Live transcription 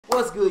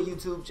What's good,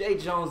 YouTube? Jay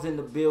Jones in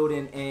the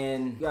building,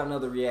 and we got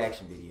another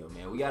reaction video,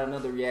 man. We got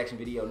another reaction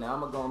video. Now,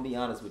 I'm gonna be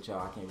honest with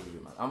y'all. I can't really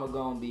hear my. I'm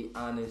gonna be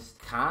honest,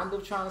 kind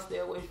of trying to stay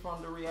away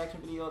from the reaction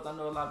videos. I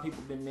know a lot of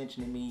people been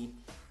mentioning me.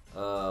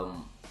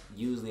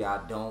 Usually,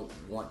 I don't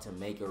want to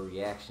make a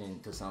reaction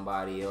to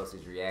somebody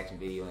else's reaction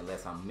video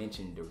unless I'm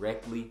mentioned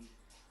directly.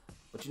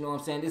 But you know what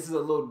I'm saying? This is a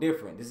little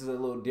different. This is a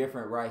little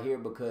different right here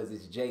because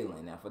it's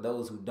Jalen. Now, for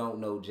those who don't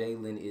know,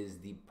 Jalen is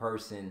the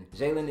person.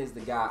 Jalen is the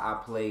guy I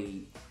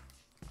played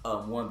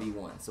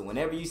 1v1. So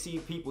whenever you see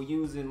people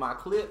using my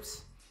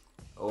clips,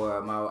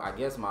 or I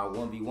guess my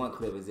 1v1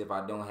 clip is if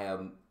I don't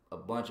have a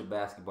bunch of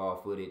basketball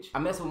footage. I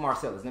mess with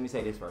Marcellus. Let me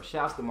say this first.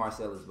 Shouts to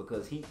Marcellus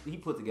because he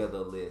put together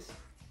a list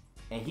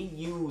and he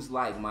used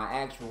like my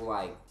actual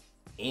like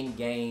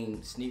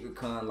in-game sneaker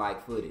con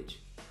like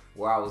footage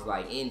where I was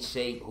like in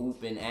shape,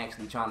 hooping,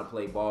 actually trying to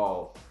play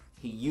ball.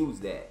 He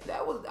used that.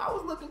 I was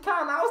looking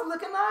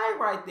alright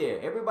right there.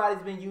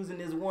 Everybody's been using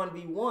this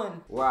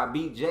 1v1 where I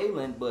beat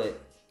Jalen,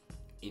 but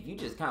if you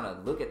just kind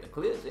of look at the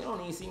clips, it don't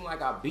even seem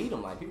like I beat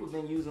him. Like, people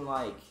been using,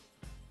 like,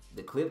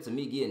 the clips of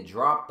me getting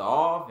dropped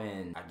off,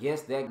 and I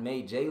guess that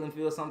made Jalen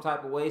feel some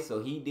type of way,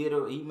 so he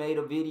made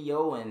a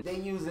video, and they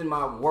using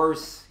my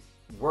worst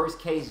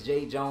case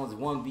Jay Jones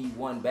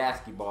 1v1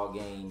 basketball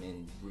game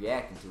and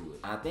reacting to it.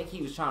 I think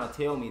he was trying to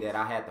tell me that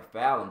I had to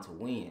foul him to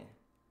win,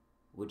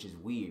 which is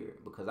weird,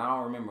 because I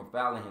don't remember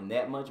fouling him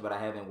that much, but I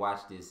haven't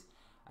watched this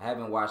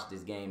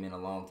game in a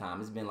long time.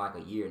 It's been like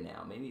a year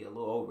now, maybe a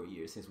little over a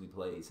year since we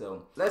played.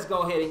 So let's go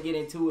ahead and get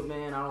into it,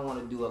 man. I don't want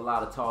to do a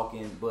lot of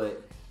talking,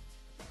 but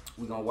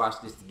we're going to watch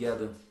this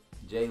together.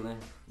 Jalen,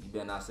 you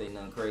better not say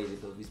nothing crazy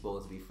because we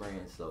supposed to be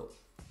friends. So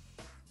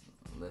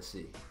let's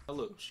see. I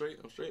look straight.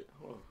 I'm straight.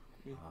 Hold on.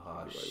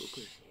 Oh,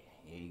 shit.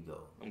 Here you go.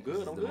 I'm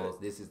good.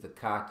 This is the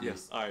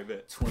cockiest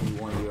 21-year-old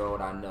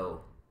 21-year-old I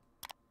know.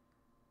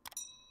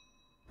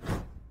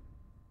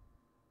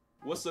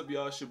 What's up,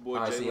 y'all? It's your boy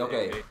Jalen.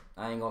 Okay,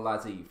 I ain't gonna lie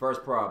to you.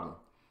 First problem.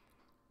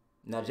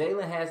 Now,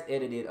 Jalen has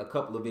edited a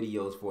couple of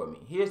videos for me.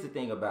 Here's the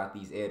thing about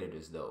these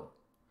editors, though.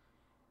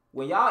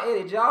 When y'all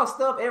edit y'all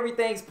stuff,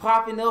 everything's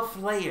popping up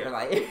flare.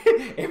 Like,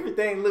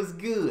 everything looks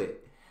good.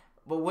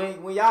 But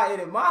when y'all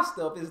edit my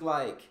stuff, it's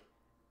like,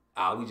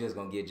 oh, we just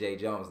gonna get Jay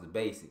Jones the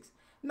basics.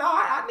 No,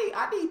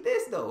 I need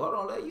this, though.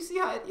 Hold on, you see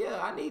how,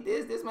 I need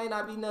this. This may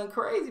not be nothing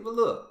crazy, but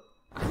look.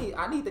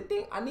 I need the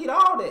thing. I need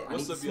all that.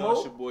 What's up, y'all?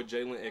 It's your boy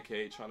Jalen,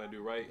 aka trying to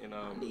do right, and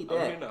I need I'm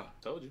that. here now.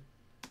 Told you.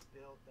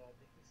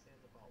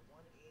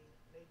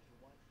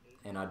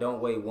 And I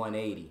don't weigh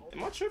 180.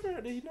 Am I tripping,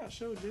 or did he not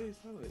show Jay's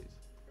highlights?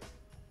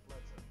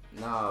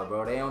 Nah,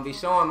 bro, they don't be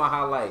showing my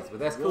highlights, but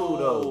that's cool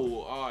though.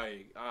 Oh,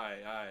 alright.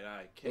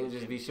 They would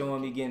just be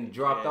showing me getting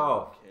dropped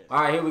off.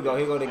 All right, here we go.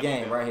 Here go the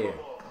game right here.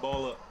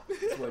 Ball up.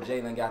 That's where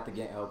Jalen got the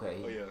game. Okay.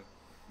 Oh yeah,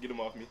 get him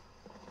off me.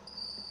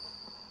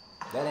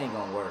 That ain't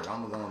gonna work.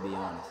 I'm gonna be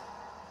honest.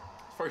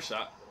 First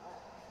shot.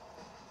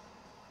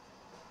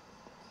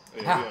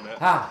 Yeah, ha, on that.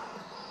 Ha.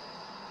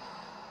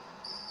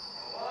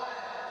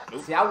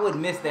 Nope. See, I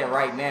wouldn't miss that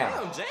right now.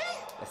 Damn, Jay.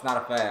 That's not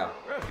a foul.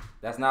 Really?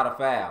 That's not a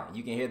foul.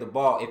 You can hear the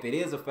ball. If it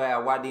is a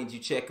foul, why didn't you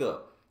check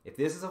up? If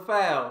this is a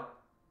foul,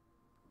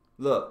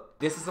 look,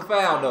 this is a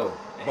foul though.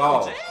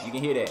 Ball. Jay? You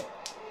can hear that.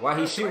 Why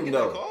he shooting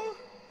though?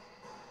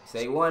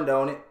 Say one,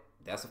 don't it?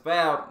 That's a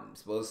foul. I'm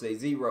supposed to say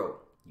 0.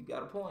 You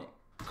got a point.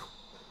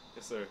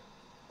 Yes, sir.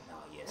 No,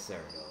 yes, sir.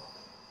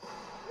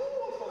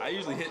 Though. I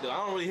usually hit though. I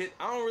don't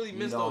really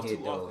miss those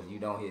too often. You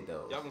don't hit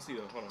those. Y'all can see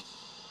those. Hold on.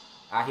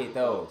 I hit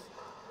those.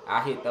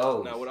 I hit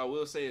those. Now, what I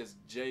will say is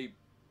Jay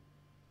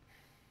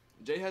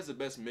has the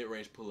best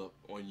mid-range pull-up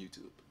on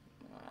YouTube.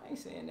 I ain't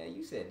saying that.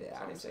 You said that.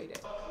 I didn't say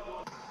that.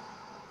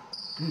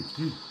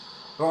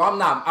 Bro, I'm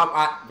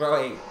not.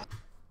 Bro, hey,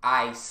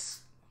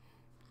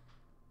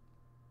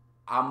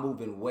 I'm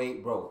moving way,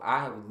 bro. I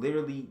have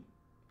literally.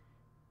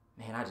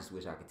 Man, I just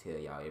wish I could tell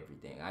y'all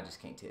everything. I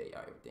just can't tell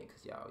y'all everything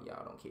because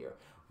y'all don't care.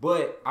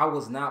 But I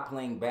was not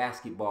playing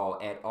basketball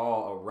at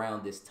all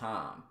around this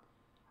time.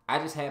 I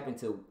just happened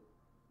to...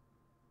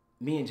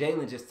 Me and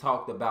Jalen just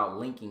talked about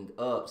linking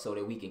up so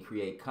that we can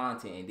create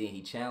content, and then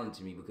he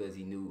challenged me because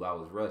he knew I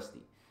was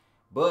rusty.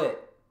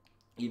 But,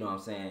 you know what I'm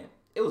saying,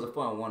 it was a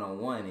fun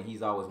one-on-one, and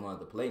he's always wanted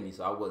to play me,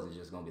 so I wasn't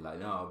just going to be like,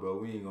 no, bro,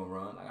 we ain't going to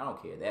run. Like, I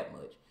don't care that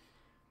much.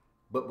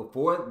 But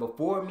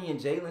before me and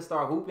Jalen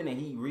started hooping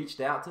and he reached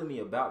out to me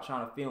about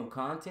trying to film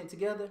content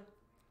together,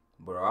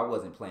 bro, I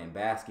wasn't playing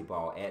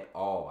basketball at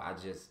all.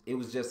 It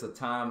was just a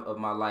time of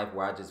my life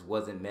where I just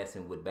wasn't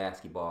messing with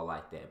basketball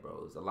like that,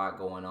 bro. There's a lot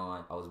going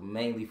on. I was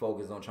mainly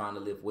focused on trying to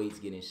lift weights,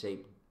 get in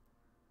shape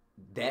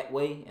that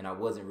way, and I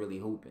wasn't really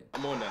hooping.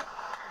 I'm on that.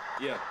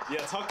 Yeah,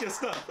 talk your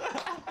stuff.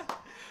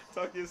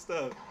 Talk your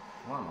stuff.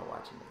 Why am I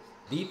watching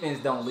this?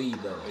 Defense don't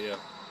lead, though. Oh, yeah.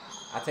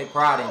 I take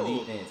pride in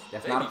defense.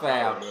 That's not a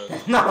foul.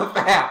 That's not a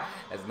foul.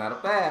 That's not a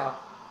foul.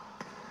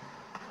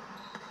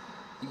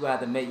 You gonna have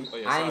to make. Oh,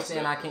 yeah, I ain't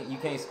saying you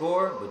can't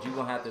score, but you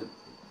gonna have to.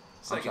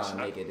 I'm trying to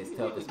make it as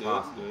tough as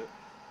possible. Good.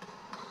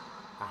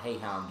 I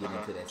hate how I'm getting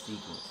into that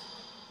sequence.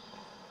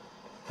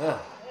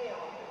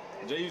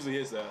 Jay usually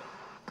hits that.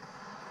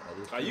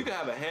 That is Like, you true.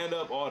 can have a hand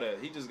up, all that.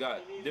 He just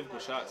got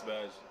difficult shots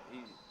badge. I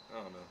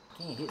don't know.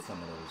 Can't hit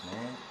some of those,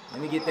 man.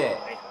 Let me get that.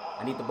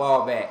 I need the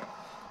ball back.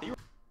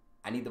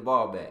 I need the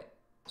ball back.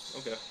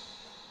 Okay.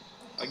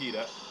 I give you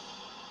that.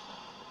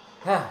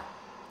 That's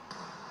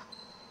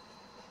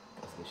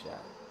a good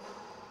shot.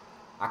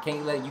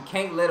 You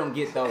can't let him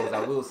get those.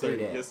 I will say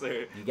that. Yes,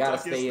 sir. You gotta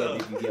Talk your stay up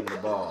stuff. if you give him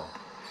the ball.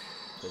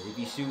 Cause if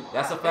you shoot,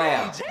 that's a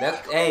foul.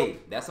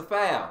 That's a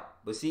foul.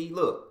 But see,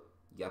 look,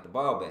 you got the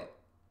ball back.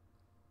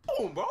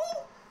 Oh, bro.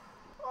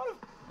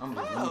 I'm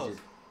Wow. just.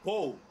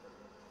 Whoa.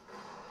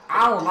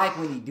 I don't like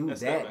when he do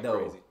That's that though.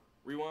 crazy.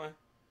 Rewind.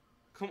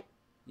 Come on.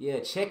 Yeah,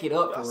 check it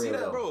up Y'all for see real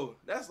that, though. Bro?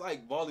 That's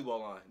like volleyball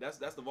line. That's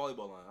the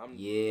volleyball line.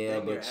 Yeah,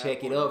 dang near but half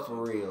check it court. up for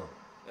real.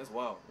 That's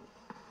wild.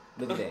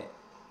 Look at that.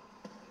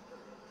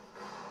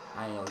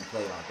 I ain't know he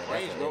played like that. That's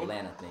Range, an bro.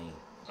 Atlanta thing.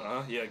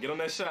 Yeah, get on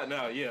that shot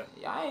now. Yeah.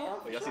 Yeah, I am.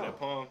 Oh, y'all see that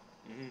palm?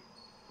 Mm-hmm.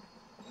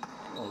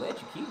 I'm gonna let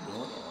you keep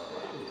doing it.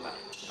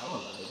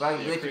 If I let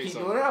you create keep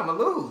something. doing it, I'm gonna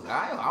lose.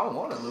 I don't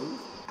want to lose.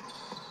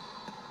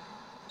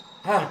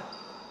 Ha.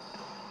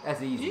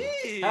 That's easy.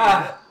 Yeah.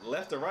 Ah.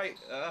 Left or right?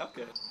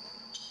 Okay.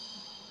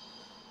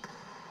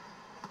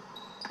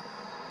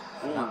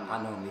 Ooh.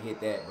 I normally hit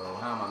that, bro.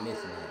 How am I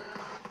missing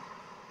that?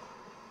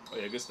 Oh,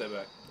 yeah, good step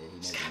back. Yeah, he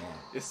missing that.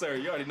 Yes, sir.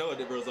 You already know what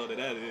the result of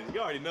that is. You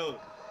already know.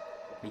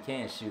 He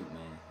can shoot,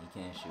 man. He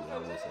can shoot. I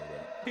will say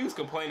that. He was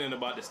complaining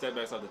about the step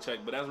backs off the check,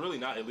 but that's really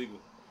not illegal.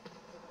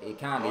 It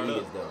kind Guard of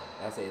is up. though.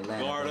 That's an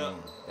Atlanta Guard thing.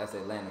 up. That's an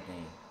Atlanta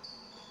thing.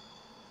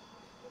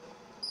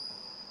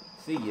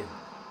 See ya.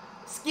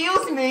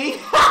 Excuse me.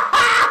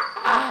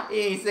 He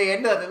ain't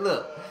saying nothing.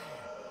 Look,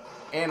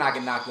 and I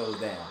can knock those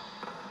down.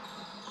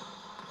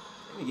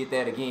 Let me get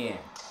that again.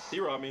 He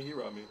robbed me.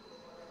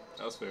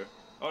 That was fair.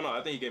 Oh, no,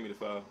 I think he gave me the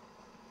foul.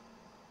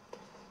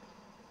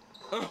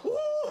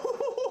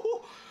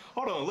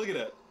 Hold on, look at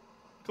that.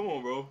 Come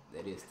on, bro.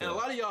 That is And a tough.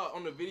 lot of y'all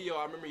on the video,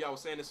 I remember y'all was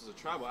saying this was a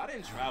travel. I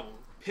didn't travel.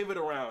 Pivot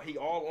around. He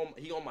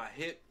on my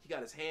hip. He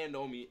got his hand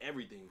on me.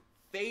 Everything.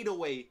 Fade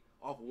away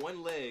off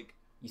one leg.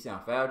 You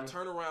sound fouled.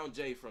 Turn around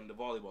Jay from the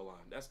volleyball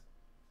line. That's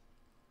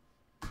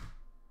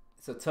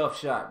It's a tough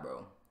shot,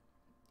 bro.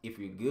 If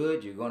you're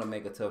good, you're gonna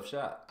make a tough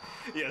shot.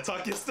 yeah.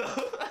 Talk your stuff.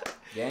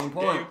 Game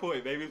point. Game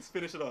point, baby. Let's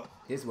finish it off.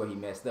 This is where he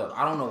messed up.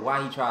 I don't know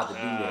why he tried to do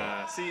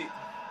that. See,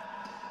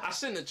 I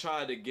shouldn't have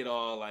tried to get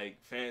all like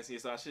fancy,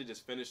 so I should have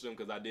just finished them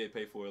because I did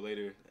pay for it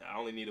later. I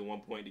only needed 1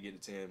 point to get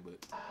to 10, but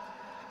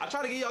I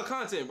try to get y'all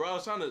content, bro. I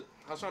was trying to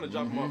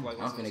drop them off like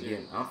I'm on some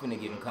serious. finna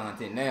get him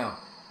content now.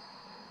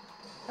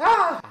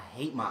 Ah! I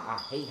hate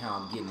how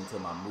I'm getting into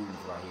my moves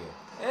right here.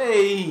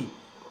 Hey,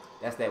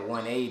 that's that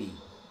 180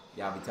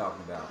 y'all be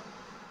talking about.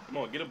 Come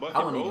on, get a bucket, I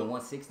want bro. even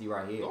 160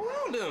 right here. Go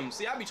around them.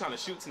 See, I be trying to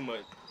shoot too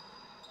much.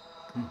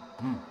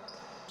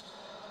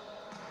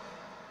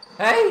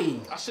 Hey,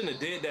 I shouldn't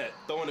have did that,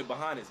 throwing it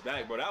behind his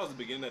back, bro. That was the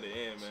beginning of the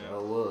end, man.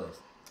 sure was.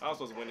 I was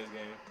supposed to win this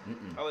game.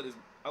 Mm-mm.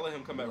 I let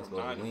him come back You from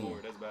supposed to 9 to 4.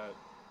 win. That's bad.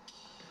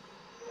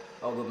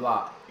 Oh, good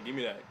block. Give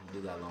me that.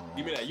 You do got long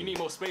Give me that. arms, You too. need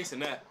more space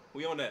than that.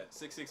 We on that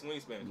 6'6"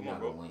 wingspan. Come You're on, not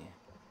bro. gonna win.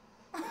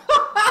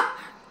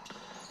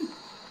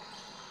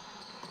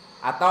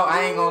 I thought,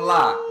 I ain't gonna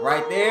lie,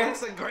 right there.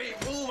 That's a great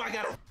move. I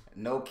got it.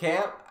 No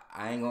cap,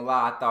 I ain't gonna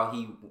lie. I thought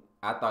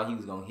he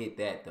was gonna hit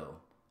that though.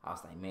 I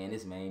was like, man,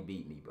 this man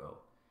beat me, bro.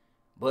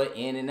 But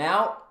in and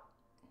out,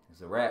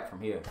 it's a wrap from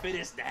here.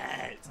 Finish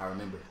that. I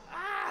remember.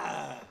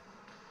 Ah.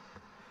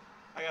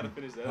 I gotta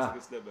finish that. That's a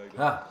good step back.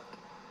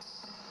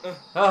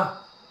 Though.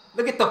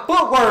 Look at the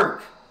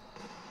footwork.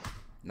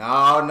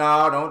 No,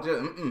 don't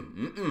just.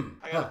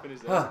 I gotta finish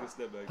that. That's a good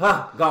step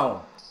back.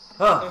 Gone.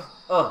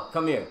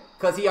 Come here.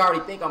 Cause he already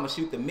think I'm gonna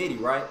shoot the midi,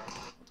 right?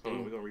 Hold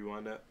on, we're gonna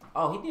rewind that.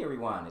 Oh, he did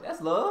rewind it. That's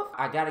love.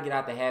 I gotta get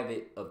out the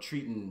habit of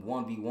treating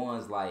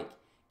 1v1s like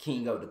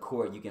king of the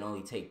court. You can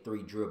only take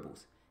 3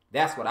 dribbles.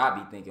 That's what I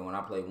be thinking when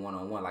I play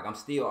one-on-one. Like, I'm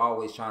still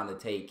always trying to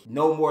take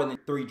no more than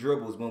 3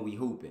 dribbles when we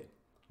hooping.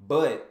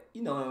 But,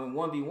 you know, in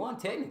 1v1,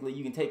 technically,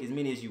 you can take as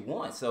many as you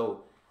want.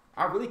 So,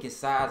 I really can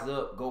size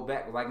up, go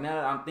back. Like, now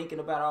that I'm thinking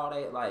about all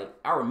that, like,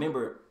 I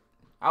remember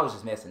I was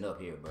just messing up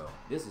here, bro.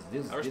 This is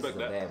a respect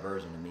that. bad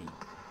version of me.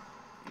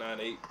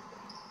 9-8.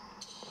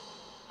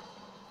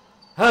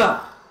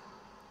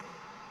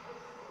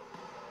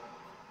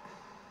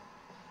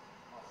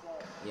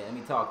 Yeah, let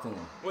me talk to him.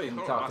 Wait, let me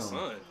hold talk on, to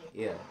my him. son.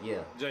 Yeah.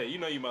 Jay, you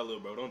know you my little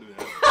bro. Don't do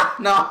that.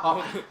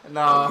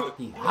 No.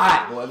 He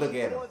hot, boy. Look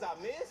at him.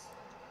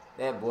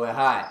 That boy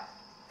hot.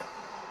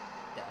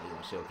 Yeah, he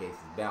gonna showcase his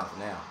bounce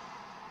now.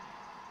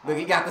 Look,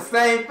 he got the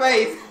same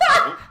face. Look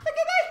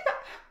at that.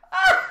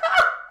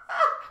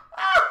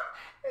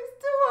 It's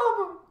 2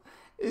 of them.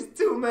 It's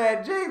 2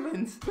 mad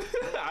Jalen's.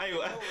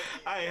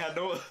 I ain't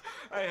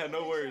had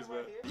no worries,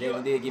 man.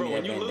 Jalen did give Bro, me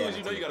that when you bandana. lose,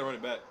 you know you gotta run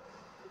it back.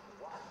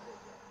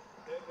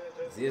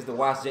 Here's the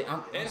wash.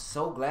 I'm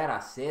so glad I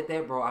said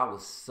that, bro. I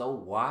was so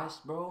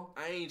washed, bro.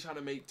 I ain't trying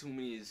to make too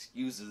many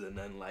excuses or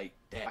nothing like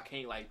that. I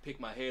can't like pick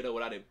my head up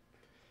without it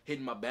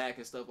hitting my back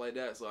and stuff like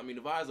that. So I mean,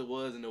 the visor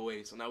was in the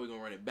way, so now we're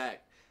gonna run it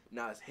back.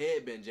 Now it's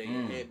headband J,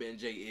 and headband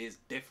J is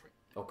different.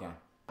 Okay,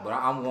 but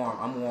I'm warm.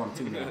 I'm warm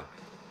too now.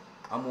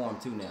 I'm warm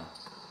too now.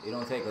 It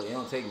don't take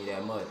me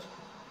that much.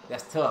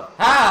 That's tough.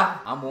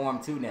 Ha! I'm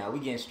warm too now. We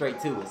getting straight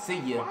to it. See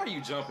ya. Why are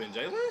you jumping,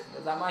 Jalen?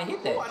 Cause I might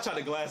hit that. Oh, I tried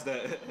to glass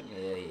that. Yeah,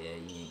 you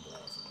ain't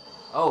glassing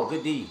that. Oh,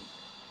 good D.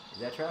 Is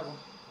that travel?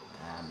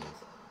 Nah, I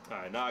missed.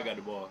 Alright, now I got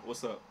the ball.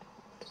 What's up?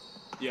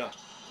 Yeah.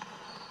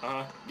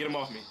 Get him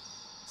off me.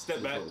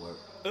 Step back.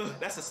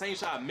 That's the same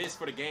shot I missed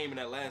for the game in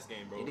that last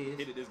game, bro. It is.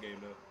 Hit it this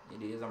game, though.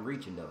 It is. I'm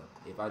reaching, though.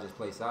 If I just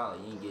play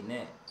solid, you ain't getting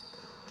that.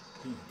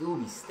 He do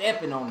be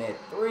stepping on that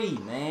 3,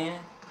 man.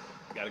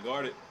 Gotta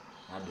guard it.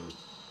 I do.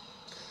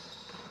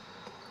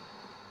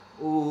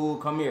 Ooh,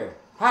 come here.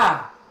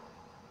 Ha!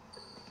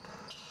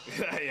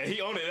 Yeah,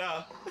 he on it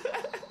now.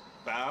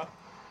 Foul.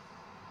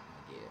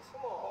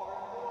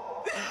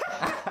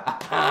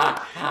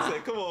 I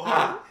Said, come on,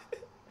 Harden.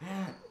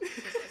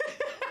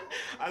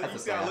 You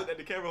see, I foul. looked at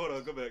the camera. Hold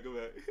on, go back.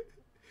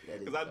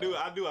 Because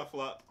I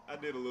flopped. I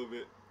did a little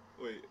bit.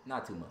 Wait.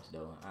 Not too much,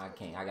 though. I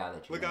can't. I gotta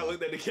let you Look, know. I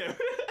looked at the camera.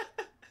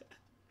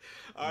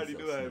 I already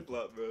knew I had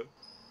flopped, bro.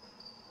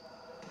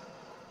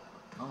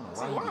 I don't know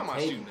See, why, why am I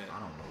shooting that? I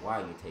don't know why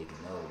you're taking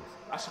those.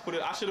 I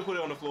should have put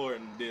it on the floor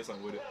and did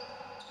something with it.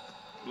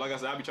 But like I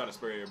said, I be trying to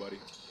spray everybody.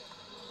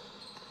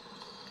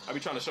 I be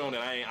trying to show them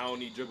that I don't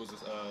need dribbles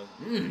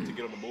to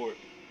get on the board.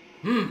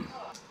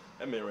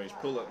 That mid-range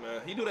pull-up,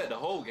 man. He do that the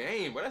whole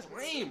game, bro. That's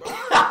lame, bro.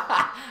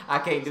 I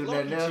can't do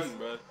nothing else. Cheating,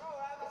 bro.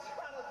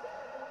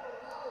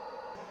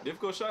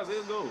 Difficult shots,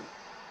 let's go.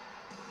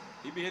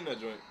 He be hitting that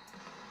joint.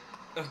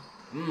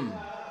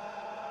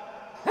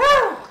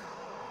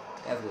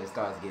 That's when it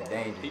starts to get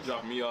dangerous. He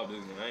dropped me off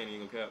this game. I ain't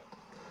even gonna cap.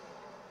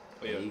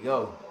 Oh, yeah. There you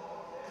go.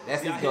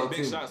 That's See, his I hit go-to.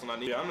 big shots when I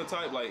need. Yeah, I'm the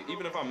type, like,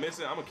 even if I'm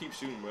missing, I'm gonna keep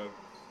shooting, bro.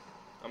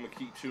 I'm gonna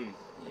keep shooting.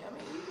 Yeah, I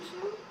mean, you can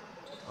shoot.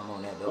 I'm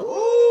on that, though.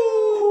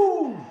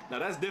 Ooh! Now,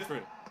 that's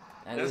different.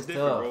 That's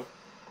different, tough. bro.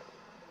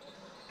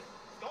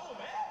 Go,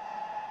 man.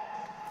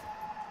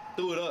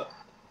 Threw it up.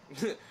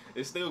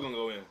 It's still gonna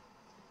go in.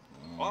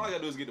 All I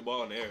gotta do is get the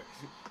ball in the air.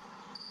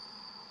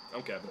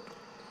 I'm capping.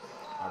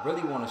 I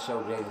really want to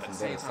show Jalen some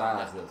same better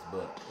time, size looks,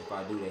 but if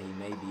I do that, he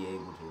may be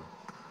able to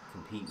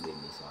compete with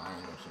me, so I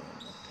ain't gonna show him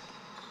nothing.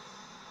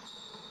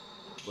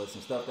 But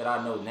some stuff that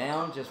I know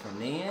now, just from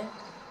then,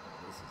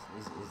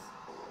 it's a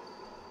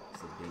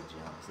big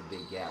jump. It's a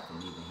big gap from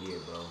even here,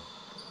 bro.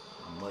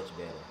 I'm much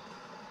better.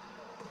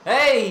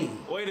 Hey!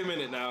 Wait a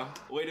minute now.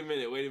 Wait a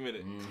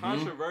minute.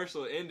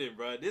 Controversial ending,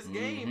 bro. This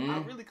game, I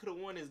really could have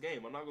won this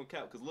game. I'm not gonna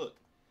cap, because look.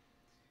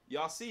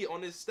 Y'all see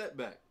on this step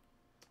back.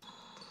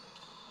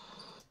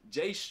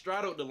 Jay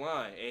straddled the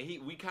line,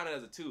 and we counted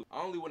as a 2.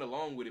 I only went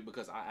along with it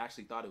because I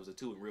actually thought it was a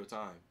 2 in real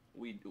time.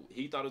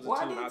 He thought it was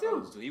a 2, and I thought it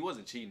was a 2. He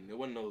wasn't cheating. It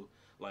wasn't no,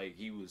 like,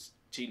 he was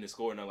cheating to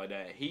score or nothing like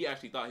that. He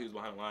actually thought he was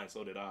behind the line,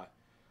 so did I.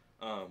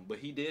 But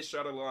he did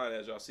straddle the line,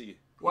 as y'all see.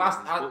 Well, His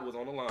foot was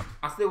on the line.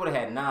 I still would have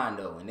had 9,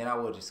 though, and then I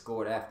would have just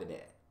scored after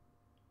that.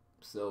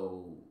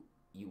 So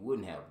you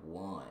wouldn't have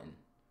won.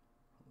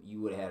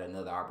 You would have had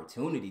another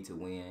opportunity to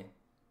win.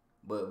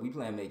 But we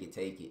playing make it,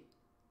 take it.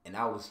 And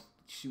I was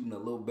shooting a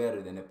little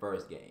better than the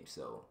first game.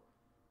 So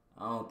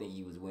I don't think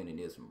he was winning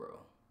this one, bro.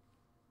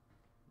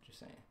 Just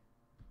saying.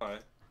 All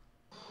right.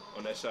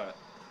 On that shot.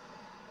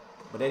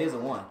 But that is a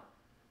 1.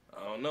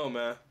 I don't know,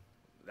 man.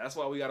 That's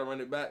why we got to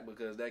run it back,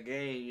 because that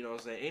game, you know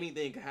what I'm saying,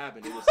 anything could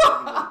happen. It was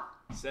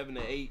 7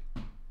 to 8.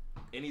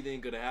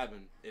 Anything could have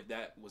happened if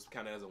that was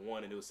kind of as a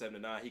 1 and it was 7 to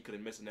 9. He could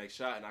have missed the next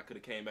shot, and I could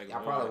have came back and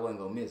I probably wasn't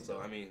going to miss, though.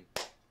 So, I mean,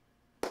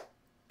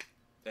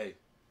 hey.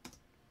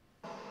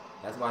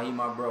 That's why he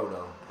my bro,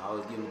 though. I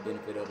always give him the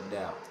benefit of the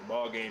doubt.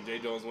 Ball game, Jay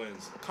Jones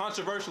wins.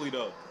 Controversially,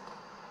 though.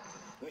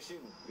 Good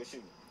shooting. Good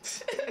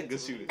shooting. Good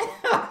shooting. Can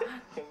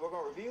we work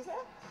on reviews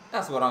now?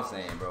 That's what I'm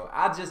saying, bro.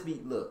 I just be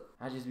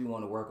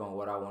wanting to work on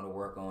what I want to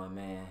work on,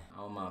 man.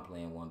 I don't mind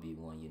playing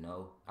 1v1, you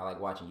know. I like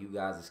watching you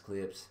guys'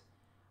 clips.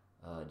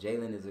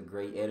 Jalen is a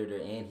great editor,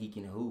 and he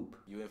can hoop.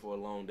 You in for a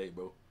long day,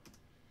 bro.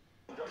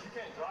 You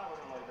can't drive with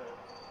him like that.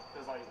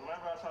 Because, like,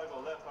 whenever I try to go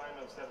left, I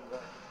end up stepping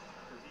back.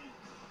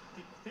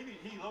 Because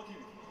he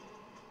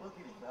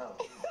low-key be foul.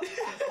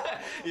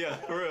 Yeah,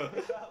 for real.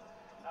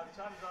 I be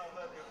trying to drive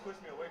left, he'll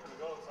push me away from the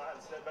goal, so I had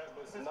to step back.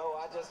 But since No,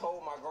 I just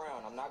hold my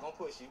ground. I'm not going to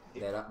push you.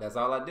 That's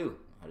all I do.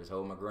 I just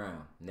hold my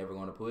ground. Never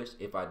going to push.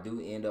 If I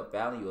do end up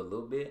fouling you a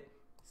little bit,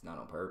 it's not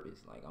on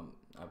purpose. Like,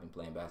 I've been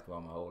playing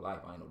basketball my whole life.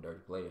 I ain't no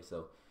dirty player.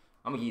 So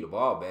I'm going to give you the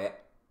ball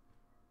back.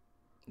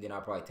 Then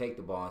I'll probably take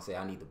the ball and say,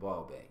 I need the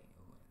ball back.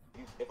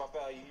 If I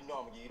foul you, you know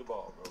I'm going to give you the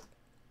ball, bro.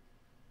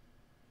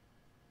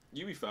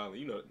 You be fouling,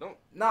 you know. Don't.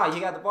 Nah,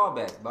 you got the ball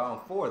back. But on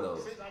 4 of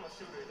those. since I'm a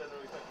shooter, it doesn't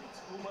really affect me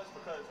too much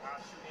because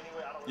I shoot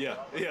anyway. I don't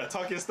really Yeah.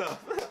 Talk your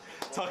stuff.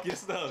 Talk your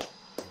stuff.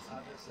 They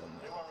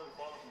weren't really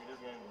falling for me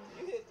this game.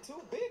 You hit 2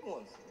 big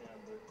ones. Yeah,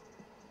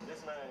 but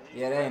this man,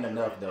 Yeah, that ain't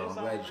enough, though. I'm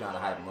glad you're trying to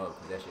hype him up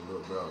because that's your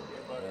little bro.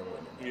 Yeah, that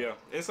wasn't enough.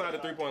 Yeah. Inside the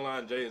 3-point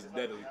line, Jay is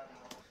deadly.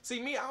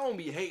 See, me, I don't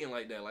be hating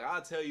like that. Like,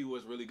 I'll tell you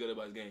what's really good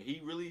about his game.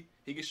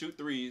 He can shoot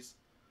threes.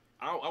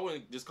 I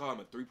wouldn't just call him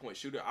a 3-point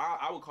shooter.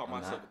 I would call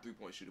myself a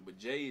 3-point shooter. But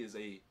Jay is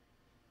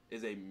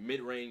a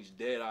mid-range,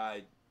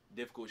 dead-eye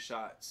difficult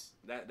shots.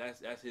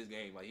 That's his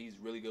game. Like, he's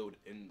really good.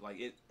 And, like,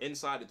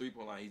 inside the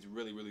three-point line, he's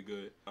really, really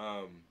good.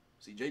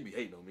 See, Jay be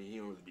hating on me. He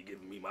don't really be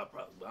giving me my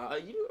props. But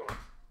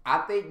I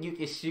think you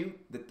can shoot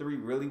the three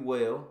really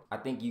well. I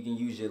think you can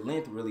use your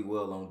length really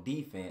well on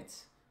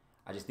defense.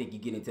 I just think you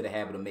get into the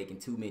habit of making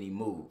too many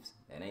moves.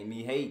 That ain't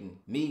me hating.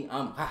 Me,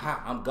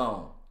 I'm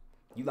gone.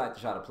 You like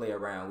to try to play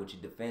around with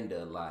your defender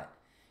a lot.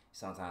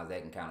 Sometimes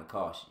that can kind of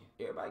cost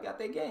you. Everybody got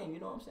their game, you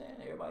know what I'm saying?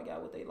 Everybody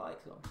got what they like.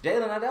 So,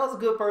 Jalen, that was a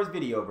good first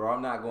video, bro.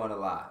 I'm not going to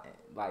lie.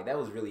 Like, that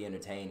was really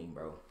entertaining,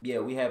 bro. Yeah,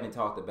 we haven't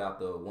talked about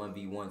the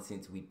 1v1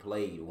 since we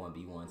played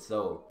 1v1.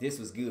 So, this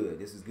was good.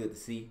 This was good to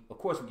see. Of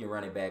course, we can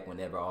run it back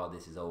whenever all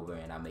this is over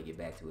and I make it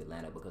back to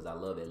Atlanta because I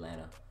love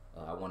Atlanta.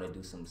 I want to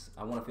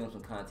film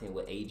some content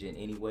with Agent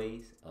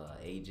anyways.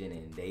 Agent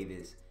and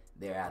Davis,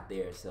 they're out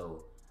there.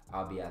 So,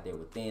 I'll be out there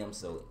with them.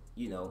 So,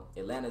 you know,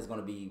 Atlanta is going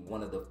to be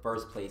one of the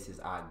first places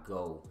I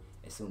go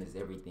as soon as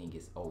everything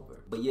is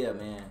over. But yeah,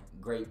 man,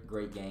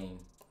 great game.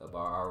 I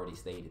already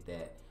stated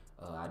that.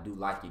 I do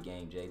like your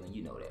game, Jalen.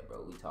 You know that,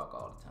 bro. We talk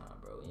all the time,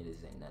 bro. And this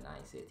ain't nothing I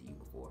ain't said to you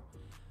before.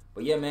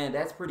 But yeah, man,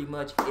 that's pretty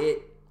much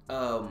it.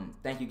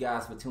 Thank you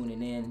guys for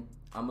tuning in.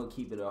 I'm going to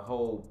keep it a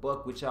whole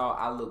buck with y'all.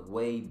 I look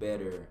way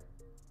better,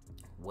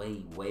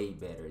 way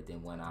better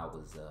than when I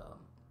was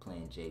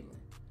playing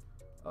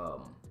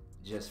Jalen.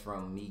 Just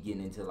from me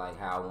getting into like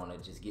how I want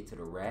to just get to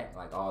the rack,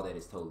 like all that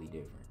is totally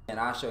different. And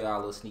I'll show y'all a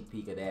little sneak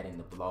peek of that in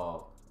the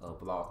vlog,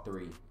 vlog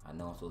 3. I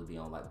know I'm supposed to be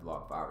on like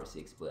vlog 5 or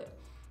 6, but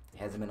it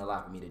hasn't been a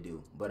lot for me to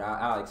do. But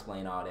I'll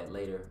explain all that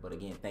later. But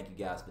again, thank you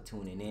guys for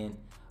tuning in.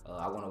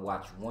 I want to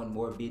watch one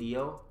more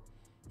video,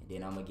 and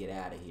then I'm going to get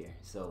out of here.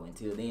 So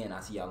until then,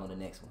 I'll see y'all on the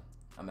next one.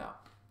 I'm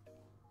out.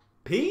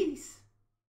 Peace.